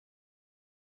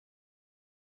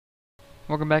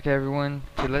Welcome back everyone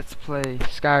to Let's Play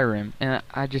Skyrim, and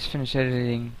I just finished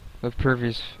editing the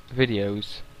previous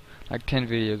videos, like 10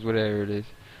 videos, whatever it is.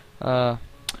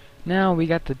 Now we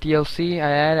got the DLC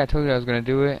I told you I was gonna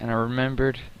do it, and I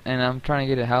remembered, and I'm trying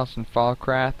to get a house in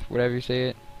Fallcraft, whatever you say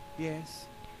it. Yes,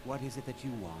 what is it that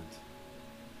you want?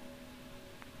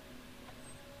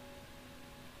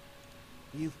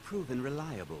 You've proven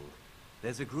reliable.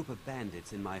 There's a group of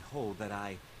bandits in my hold that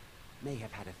I may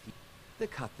have had a few. The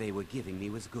cut they were giving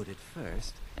me was good at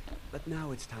first, but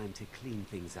now it's time to clean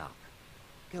things up.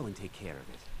 Go and take care of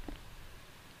it.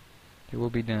 It will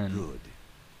be done.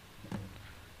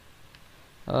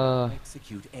 Good.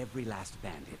 Execute every last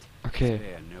bandit. Okay.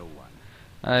 Spare no one.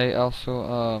 I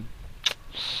also,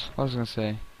 what was I gonna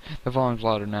say? The volume's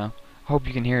louder now. I hope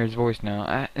you can hear his voice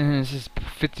now. And this is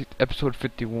episode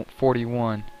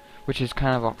 41, which is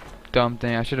kind of a dumb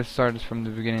thing. I should have started from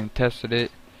the beginning and tested it,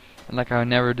 like I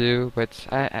never do. But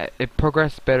it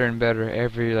progressed better and better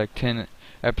every like 10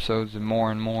 episodes, and more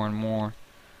and more and more.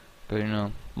 But you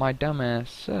know, my dumbass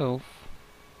self.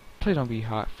 Please don't be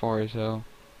hot for as hell.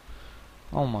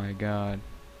 Oh my god.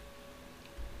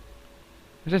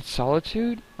 Is it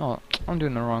Solitude? Oh, I'm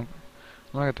doing the wrong.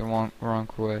 I'm looking at the wrong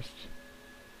quest.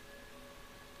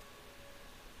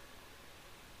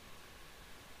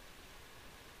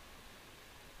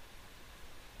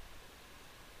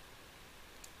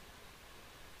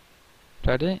 Is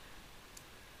that it?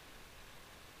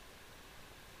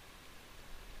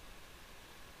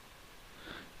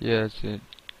 Yeah, that's it.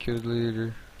 Kill the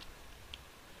leader.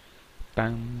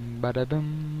 Bam, bada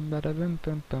bum, bada bum,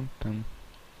 bum, bum, bum.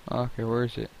 Okay, where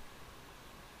is it?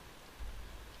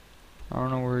 I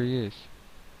don't know where he is.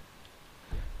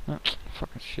 Oh,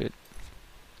 fucking shit.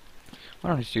 Why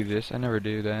don't I just do this? I never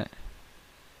do that.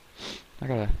 I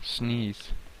gotta sneeze.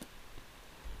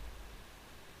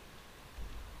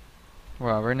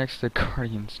 Wow, right next to the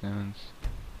Guardian Stones.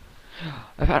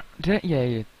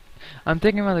 Yeah. I'm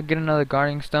thinking about getting another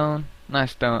Guardian Stone. Not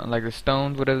stone, like the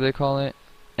stones, whatever they call it.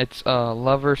 It's a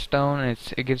lover stone, and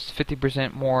it gives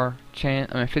 50% more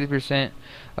chance. I mean, 50%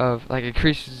 of like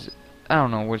increases. I don't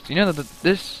know what's. You know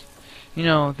this. You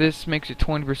know this makes it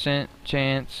 20%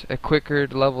 chance, a quicker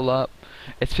to level up.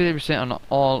 It's 50% on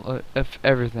all of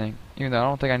everything. Even though I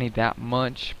don't think I need that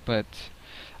much, but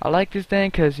I like this thing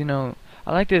because you know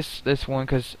I like this one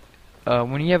because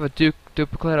when you have a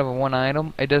duplicate of one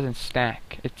item, it doesn't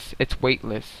stack. It's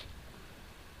weightless.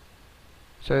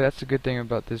 So that's a good thing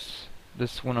about this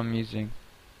one I'm using.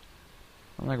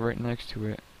 I'm like right next to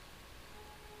it.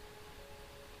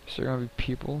 Is there gonna be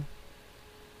people?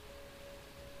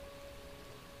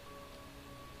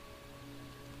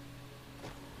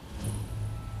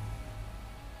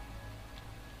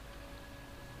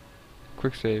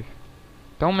 Quick save.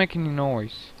 Don't make any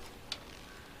noise.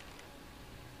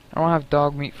 I don't have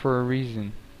dog meat for a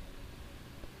reason.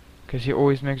 Cause he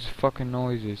always makes fucking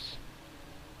noises.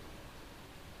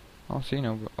 I don't see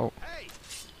no. Oh.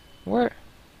 Where?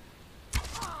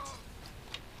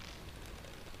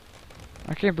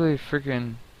 I can't believe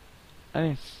freaking.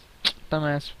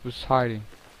 Dumbass was hiding.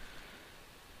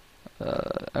 I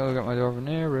got my door for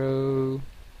arrow.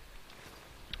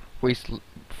 He's.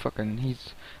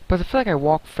 But I feel like I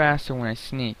walk faster when I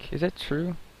sneak. Is that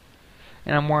true?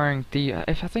 And I'm wearing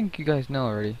I think you guys know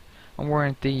already. I'm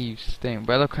wearing thieves thing,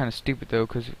 but I look kind of stupid though.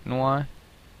 Cause you know why?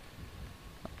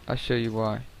 I'll show you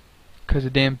why. Cause the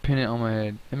damn pennant on my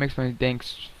head. It makes my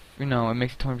danks, you know, it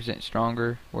makes it 20%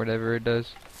 stronger, whatever it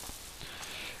does.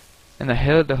 And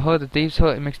the thieves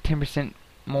hood, it makes 10%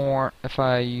 more if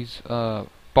I use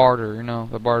barter, you know,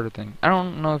 the barter thing. I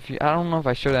don't know if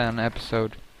I showed that on the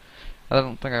episode. I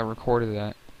don't think I recorded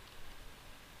that.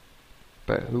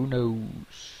 But who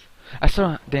knows? I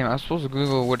was supposed to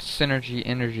Google what synergy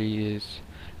energy is,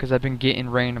 cause I've been getting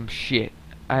random shit.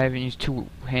 I haven't used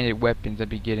two-handed weapons. I'd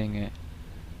be getting it.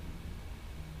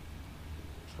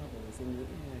 In the air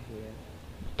here.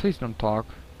 Please don't talk.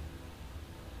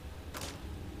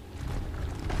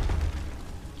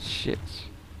 Shit.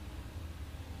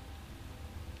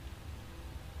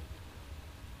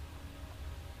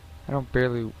 I don't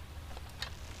barely.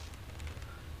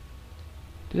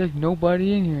 There's like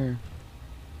nobody in here.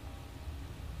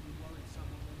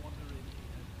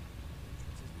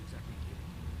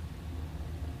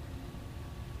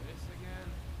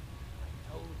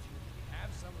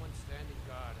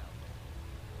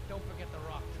 Don't forget the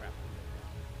rock trap.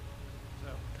 So,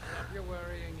 stop your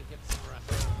worrying and get some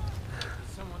rest.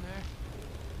 Is someone there?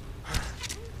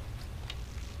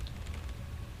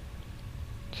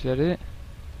 Is that it?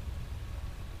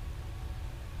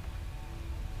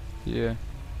 Yeah.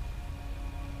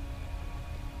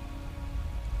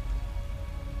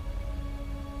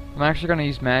 I'm actually gonna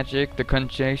use magic, the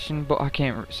conjunction, but I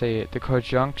can't say it. The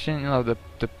conjunction, you know, the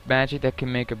magic that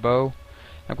can make a bow.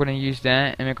 I'm gonna use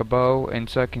that and make a bow, and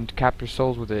so I can capture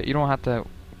souls with it. You don't have to.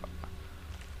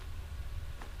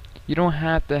 You don't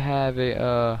have to have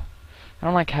a. I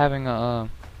don't like having a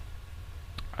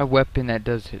weapon that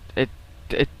does it.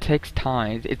 It takes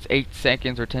time. It's 8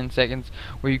 seconds or 10 seconds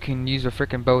where you can use a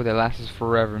freaking bow that lasts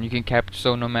forever, and you can capture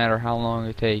soul no matter how long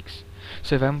it takes.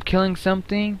 So if I'm killing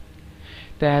something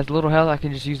that has little health, I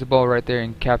can just use the bow right there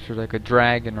and capture like a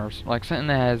dragon or like something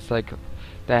that has like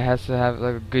that has to have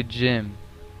like a good gem.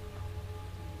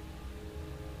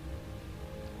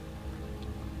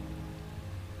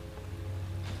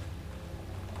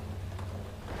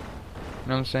 You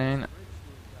know what I'm saying? I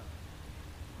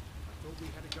thought we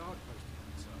had a guard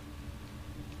posted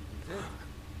outside.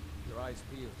 Your eyes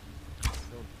peeled.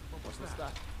 So, what's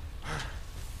that?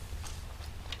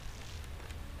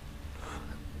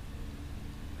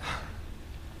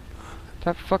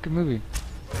 That fucking movie.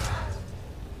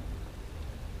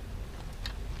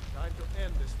 Time to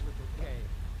end this little game.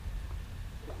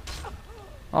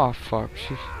 Oh fuck.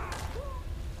 She's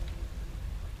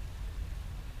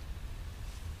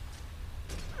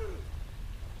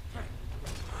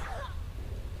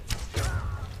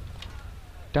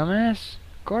dumbass.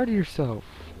 Guard yourself.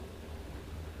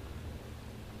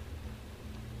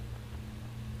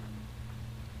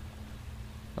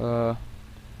 I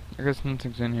guess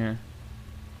nothing's in here.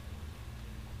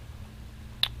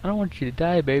 I don't want you to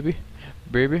die, baby.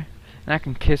 Baby. And I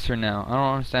can kiss her now. I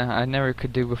don't understand. I never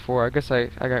could do before. I guess I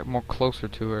got more closer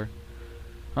to her.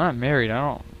 I'm not married. I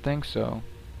don't think so.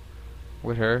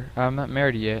 With her. I'm not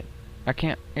married yet. I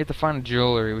can't. You have to find a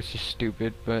jewelry, which is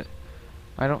stupid, but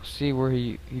I don't see where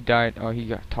he died. Oh, he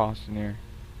got tossed in there.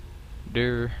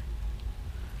 Dude.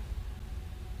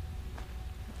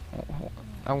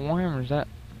 I wonder is that.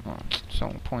 Oh, so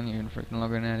point even freaking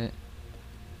looking at it.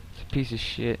 It's a piece of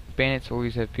shit. Bandits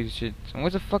always have piece of shit. And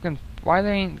what's the fucking? Why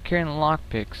they ain't carrying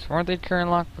lockpicks? Weren't they carrying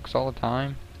lockpicks all the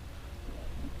time?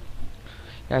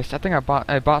 Guys, I think I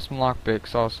bought some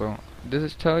lockpicks also. Does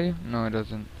it tell you? No, it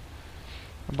doesn't.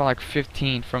 I bought like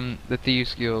 15 from the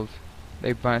Thieves Guild.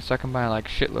 They buy, so I can buy like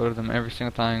a shitload of them every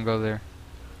single time I go there.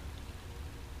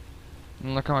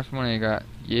 And look how much money I got.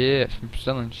 Yeah, from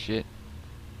selling shit.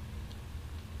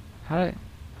 How did?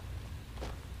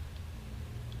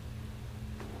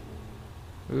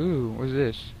 Ooh, what's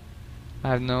this?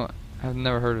 I've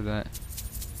never heard of that.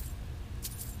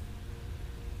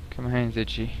 Okay, my hand's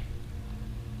itchy.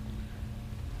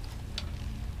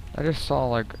 I just saw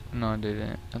like, no I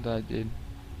didn't. I thought I did.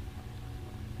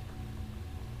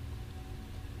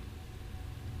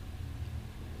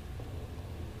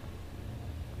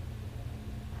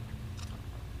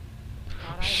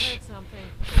 Thought I heard something.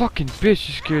 Fucking bitch,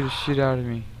 you scared the shit out of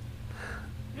me.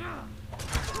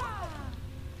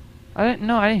 I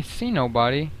didn't see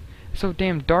nobody. It's so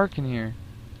damn dark in here.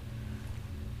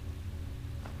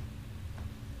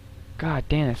 God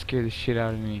damn, that scared the shit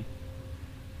out of me.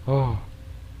 Oh.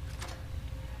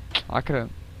 I could've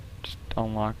just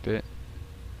unlocked it.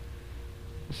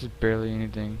 This is barely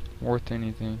anything. Worth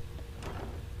anything.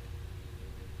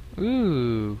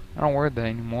 Ooh. I don't wear that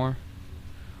anymore.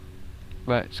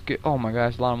 But it's good. Oh my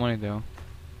gosh, a lot of money though.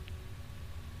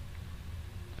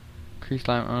 Increased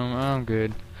lime. I'm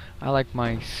good. I like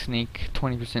my sneak,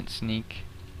 20% sneak.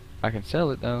 I can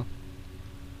sell it though.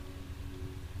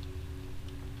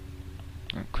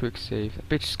 And quick save. That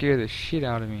bitch scared the shit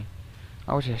out of me.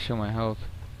 I wish I show my health.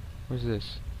 Where's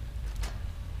this?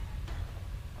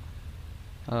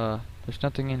 There's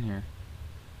nothing in here.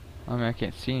 I mean, I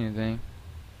can't see anything.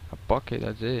 A bucket,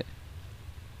 that's it.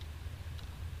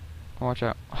 Watch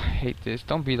out. I hate this.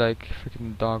 Don't be like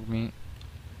freaking dog meat.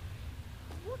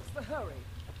 What's the hurry?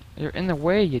 You're in the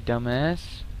way, you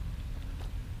dumbass.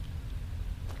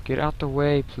 Get out the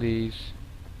way, please.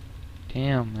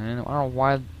 Damn, man. I don't know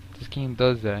why this game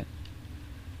does that.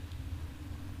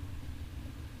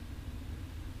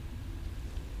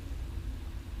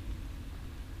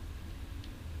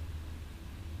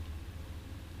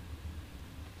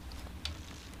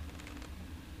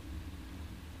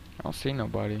 I don't see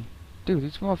nobody. Dude,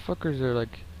 these motherfuckers are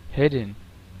like hidden.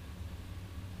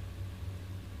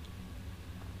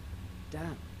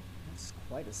 Damn, that's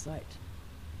quite a sight.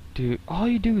 Dude, all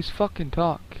you do is fucking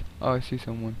talk. Oh, I see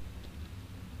someone.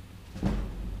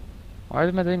 Why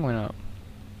did my thing went up?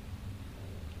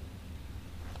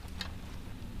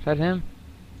 Is that him?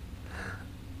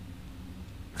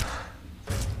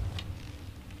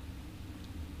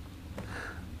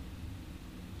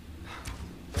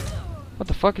 What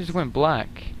the fuck just went black?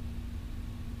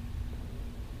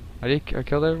 I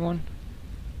killed everyone?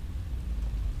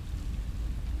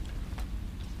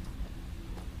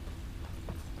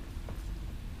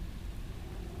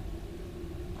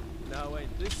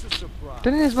 surprise.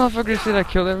 Didn't this motherfucker say I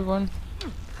killed everyone?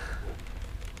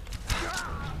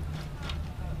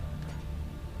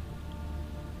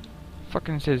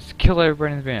 Fucking says kill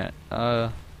everybody in the van.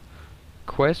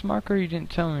 Quest marker? You didn't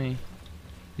tell me.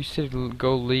 You said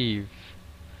go leave.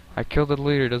 I killed the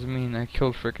leader doesn't mean I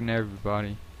killed frickin'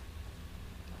 everybody.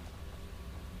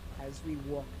 As we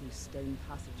walk these stone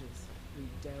passages, we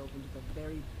delve into the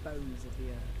very bones of the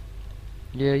earth.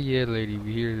 Yeah, lady,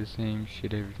 we hear the same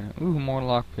shit every time. Ooh, more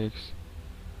lockpicks.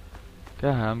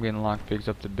 God, I'm getting lockpicks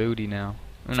up the booty now.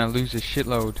 And I lose a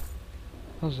shitload.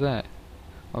 What's that?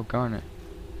 Oh, garnet.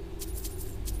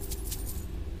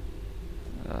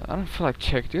 I don't feel like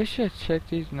checking. Should I check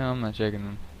these? No, I'm not checking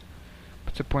them.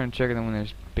 What's the point of checking them when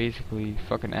there's basically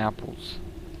fucking apples?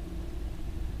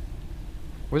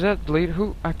 Was that the leader?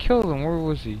 Who? I killed him. Where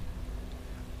was he?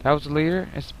 That was the leader?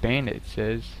 It's bandit, it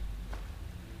says.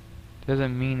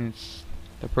 Doesn't mean it's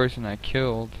the person I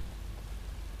killed.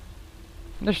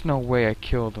 There's no way I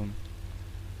killed him.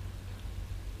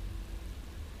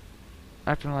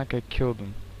 Acting like I killed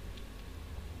him.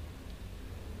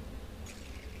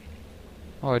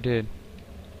 Oh, I did.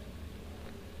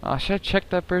 Should I check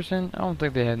that person? I don't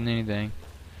think they had anything.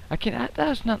 I can't. That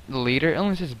was not the leader. It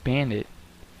only says bandit.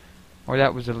 Or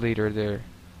that was the leader there.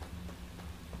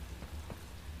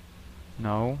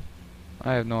 No.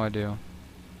 I have no idea.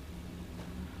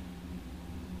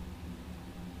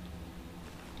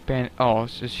 Bandit. Oh,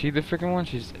 is she the freaking one?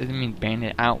 I mean,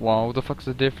 bandit outlaw. What the fuck's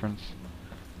the difference?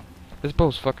 This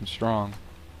bow's fucking strong.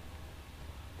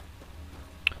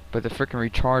 But the freaking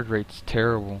recharge rate's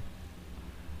terrible.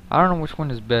 I don't know which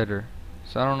one is better.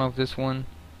 So I don't know if this one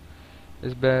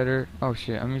is better. Oh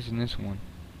shit, I'm using this one.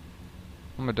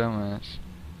 I'm a dumbass.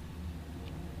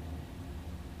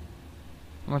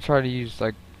 I'm gonna try to use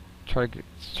try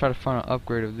to find an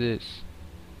upgrade of this.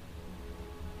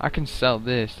 I can sell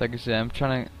this. Like I said,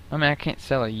 I mean I can't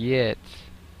sell it yet.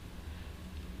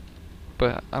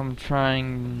 But I'm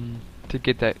trying to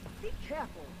get that. Be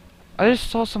careful. I just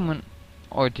saw someone.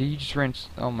 Oh, did you just ran?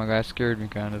 Oh my god, that scared me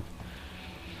kind of.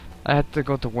 I had to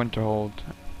go to Winterhold.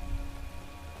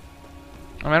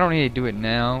 I mean, I don't need to do it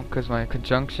now because my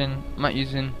conjunction. I'm not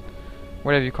using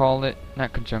whatever you call it.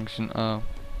 Not conjunction. I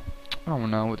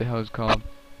don't know what the hell it's called.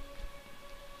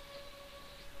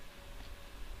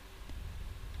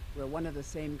 We're one of the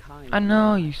same kind. I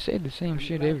know you say the same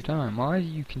shit every time. Why do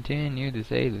you continue to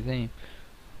say the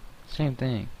same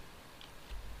thing?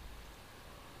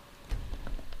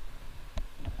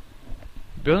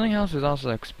 Building a house is also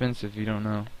expensive. You don't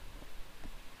know.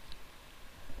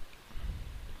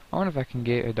 I wonder if I can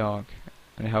get a dog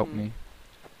and help me.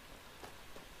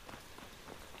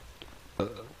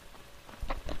 About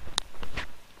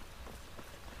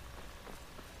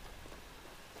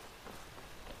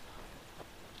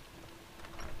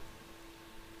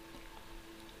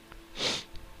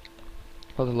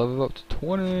to level up to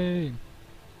 20.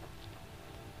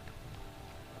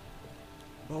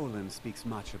 Bolin speaks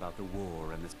much about the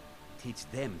war and teach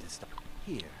them to stop.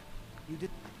 Here,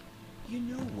 you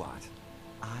know what?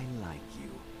 I like you.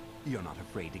 You're not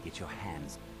afraid to get your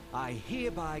hands. I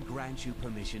hereby grant you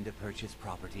permission to purchase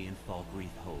property in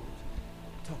Falkreath Hold.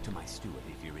 Talk to my steward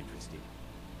if you're interested.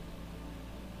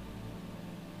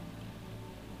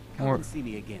 Come and see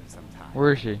me again sometime.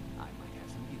 Where is she? I might have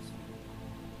some use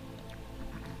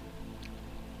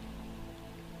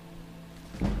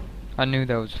for you. I knew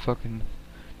that was fucking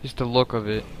just the look of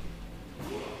it.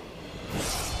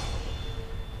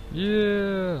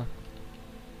 Yeah.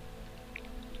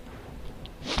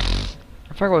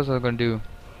 I forgot what I was gonna do.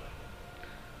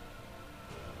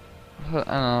 I don't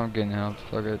know, I'm getting help.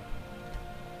 Fuck it.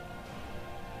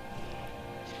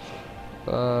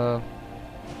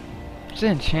 Is it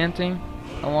enchanting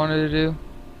I wanted to do?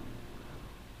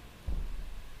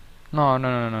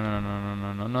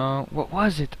 No. What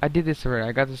was it? I did this already.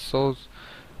 I got the souls.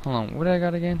 Hold on. What did I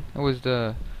got again? It was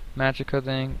the Magica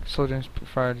thing. Soldiers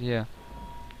fired. Yeah.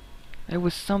 It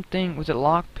was something. Was it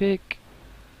lockpick?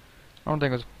 I don't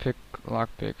think it was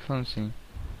lockpick. Let's see.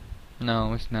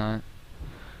 No, it's not.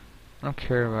 I don't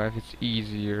care about if it's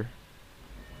easier.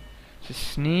 Is it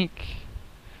sneak?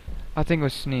 I think it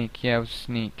was sneak. Yeah, it was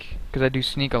sneak. Cause I do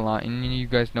sneak a lot, and you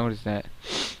guys notice that.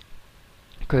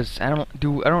 Cause I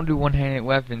don't do one-handed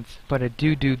weapons, but I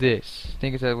do this. I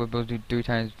think it's that we're supposed to do 3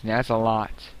 times. That's a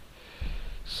lot.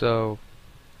 So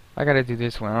I gotta do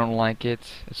this one. I don't like it.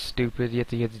 It's stupid. You have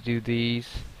to do these.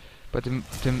 But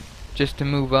just to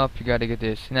move up, you gotta get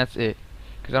this, and that's it.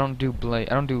 Cause I don't do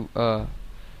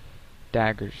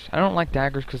daggers. I don't like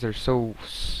daggers because they're so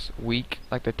weak.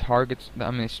 Like the targets,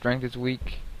 the strength is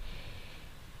weak.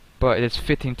 But it's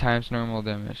 15 times normal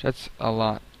damage. That's a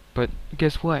lot. But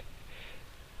guess what?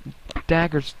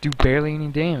 daggers do barely any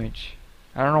damage.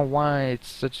 I don't know why it's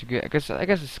such a good. I guess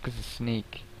it's because it's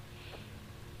sneak.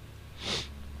 Is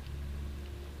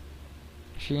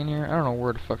she in here? I don't know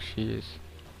where the fuck she is.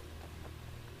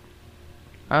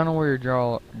 I don't know where your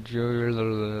draw.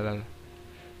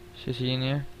 Is she in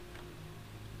here?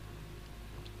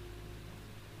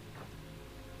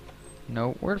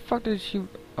 No. Where the fuck did she?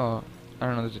 Oh, I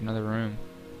don't know. There's another room.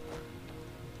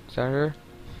 Is that her?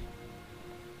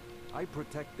 I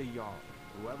protect the Jarl,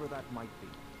 whoever that might be.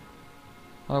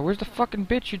 Oh, where's the fucking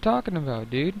bitch you talking about,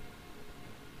 dude?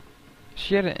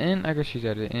 She at an inn? I guess she's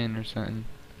at an inn or something.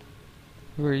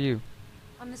 Who are you?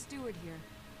 I'm the steward here.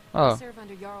 I Oh, serve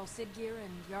under Jarl Sickjer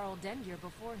and Jarl Dengir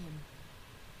before him.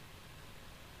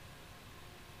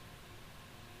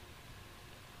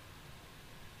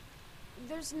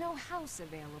 There's no house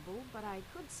available, but I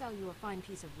could sell you a fine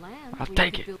piece of land. I'll where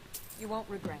take you it. could You won't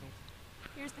regret it.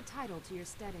 Here's the title to your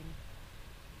steading.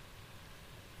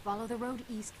 Follow the road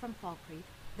east from Falkreath,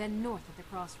 then north at the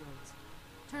crossroads.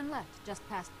 Turn left just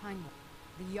past Pinewood.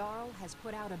 The Jarl has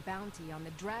put out a bounty on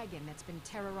the dragon that's been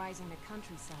terrorizing the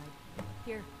countryside.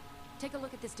 Here, take a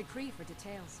look at this decree for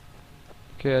details.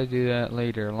 okay, I'll do that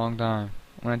later, a long time.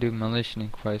 When I do my listening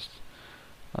quest.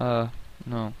 No.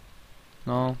 No.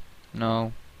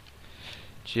 No.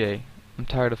 J. I'm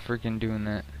tired of freaking doing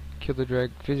that. Kill the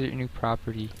drag, visit your new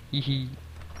property. Hee.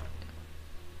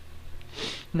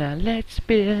 Now let's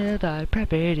build our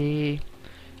property.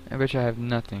 I bet you I have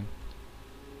nothing.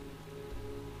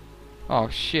 Oh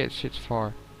shit, shit's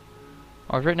far.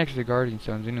 Oh, it's right next to the Guardian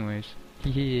Stones anyways.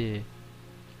 Yeah.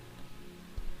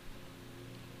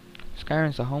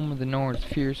 Skyrim's the home of the Nords,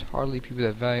 fierce, hardy people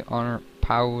that value honor,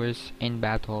 prowess, and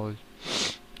battles.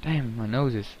 Damn, my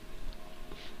nose is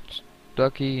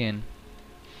stucky and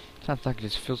sounds like it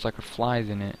just feels like a flies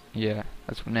in it. Yeah,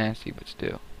 that's nasty, but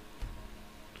still.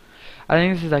 I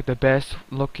think this is like the best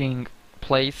looking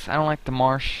place. I don't like the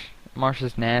marsh. Marsh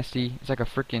is nasty. It's like a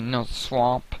freaking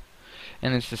swamp.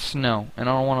 And it's the snow. And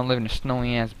I don't want to live in a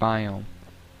snowy ass biome.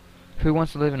 Who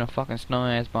wants to live in a fucking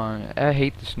snowy ass biome? I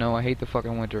hate the snow. I hate the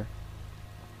fucking winter.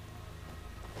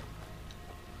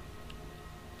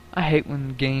 I hate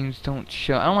when games don't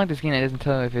show. I don't like this game that doesn't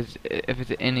tell if it's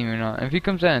an enemy or not. And if he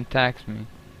comes out and attacks me.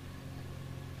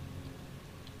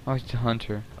 Oh, he's a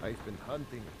hunter. I've been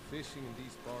hunting and fishing in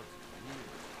these parts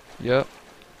for years. Yep.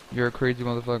 You're a crazy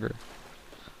motherfucker.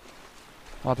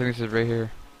 Oh, I think this is right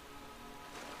here.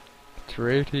 It's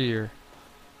right here.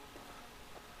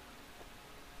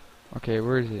 Okay,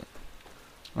 where is it?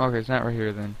 Okay, it's not right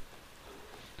here then.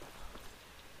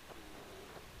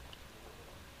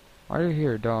 Why are you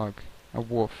here, dog? A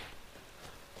wolf.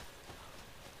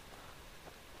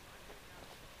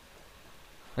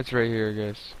 It's right here, I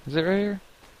guess. Is it right here?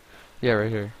 Yeah, right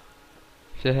here.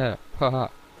 Yeah, haha.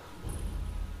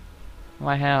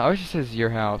 My house. I wish it says your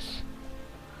house.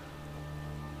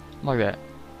 Like that.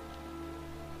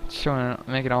 It's showing,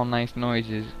 making all nice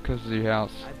noises because of your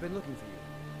house. I've been looking for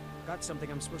you. Got something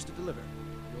I'm supposed to deliver.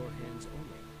 Your hands only.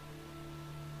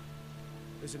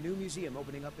 There's a new museum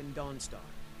opening up in Dawnstar.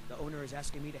 The owner is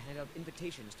asking me to hand out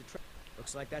invitations to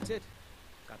looks like that's it.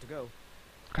 Got to go.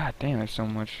 God damn, that's so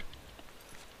much.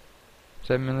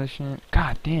 7 militia.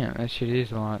 God damn, that shit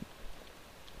is a lot.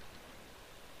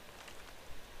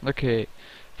 Okay,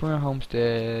 for a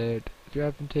homestead. If you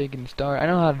haven't taken the star, I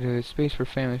know how to do this. Space for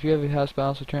family. If you have a house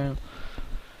balance return.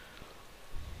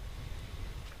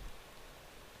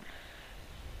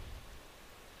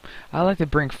 I like to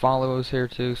bring follows here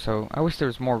too, so I wish there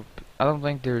was more. I don't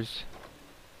think there's.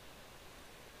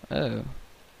 Oh,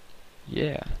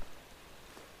 yeah.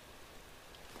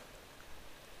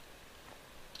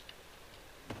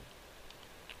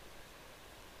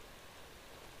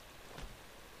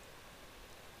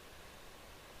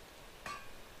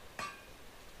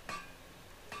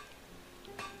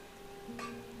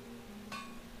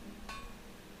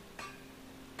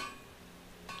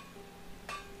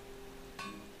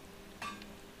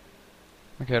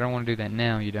 Okay, I don't want to do that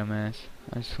now, you dumbass.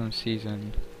 I just want to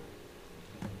season.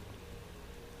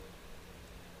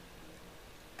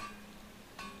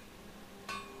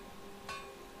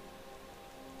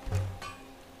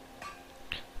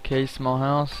 Okay, small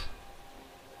house.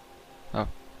 Oh.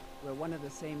 We're one of the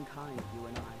same kind, you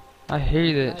and I. I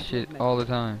hate I'm that glad shit you've met all me. the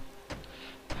time.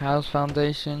 House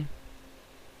foundation.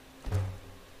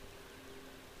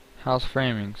 House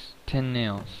framings. 10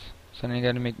 nails. So now you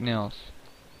gotta make nails.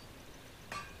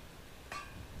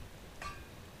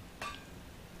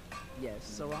 Yes,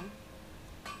 so on?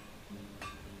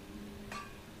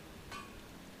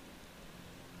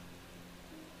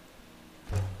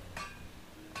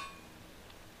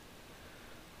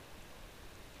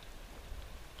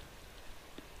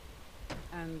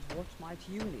 what might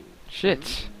you need?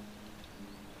 Shit.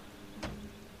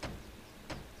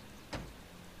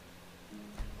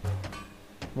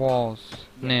 Walls. Yes,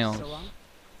 Nails. Sirrah?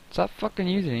 Stop fucking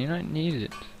using it. You don't need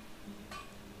it.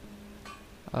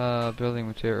 Building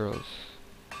materials.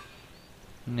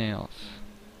 Nails.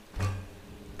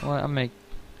 What? I make.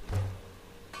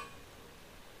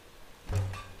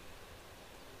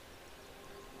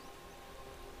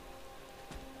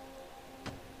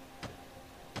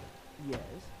 Yes.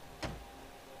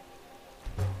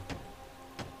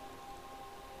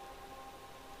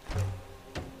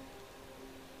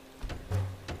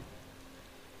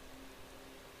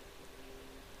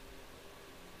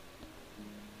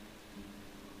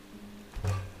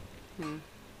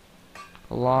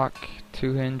 A lock,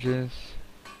 2 hinges.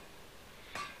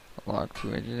 A lock, 2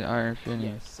 hinges, iron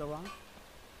finish. Yes, Sirrah?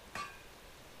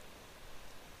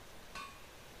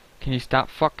 Can you stop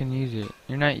fucking using it?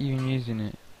 You're not even using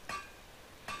it.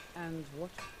 And what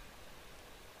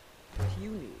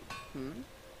you need?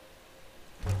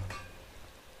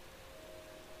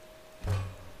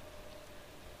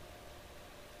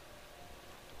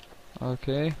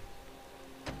 Okay.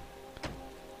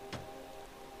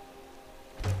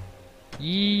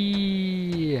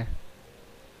 Yeah.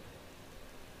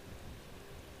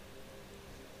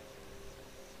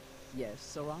 Yes,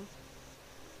 Sirrah?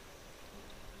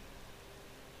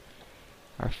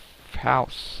 Our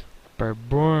house.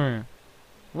 Boom.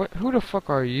 What? Who the fuck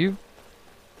are you?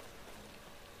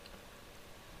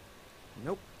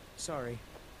 Nope. Sorry.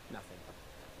 Nothing.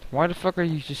 Why the fuck are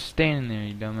you just standing there,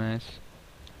 you dumbass?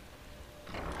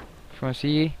 If you wanna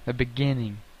see the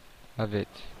beginning of it.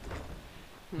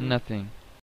 Nothing.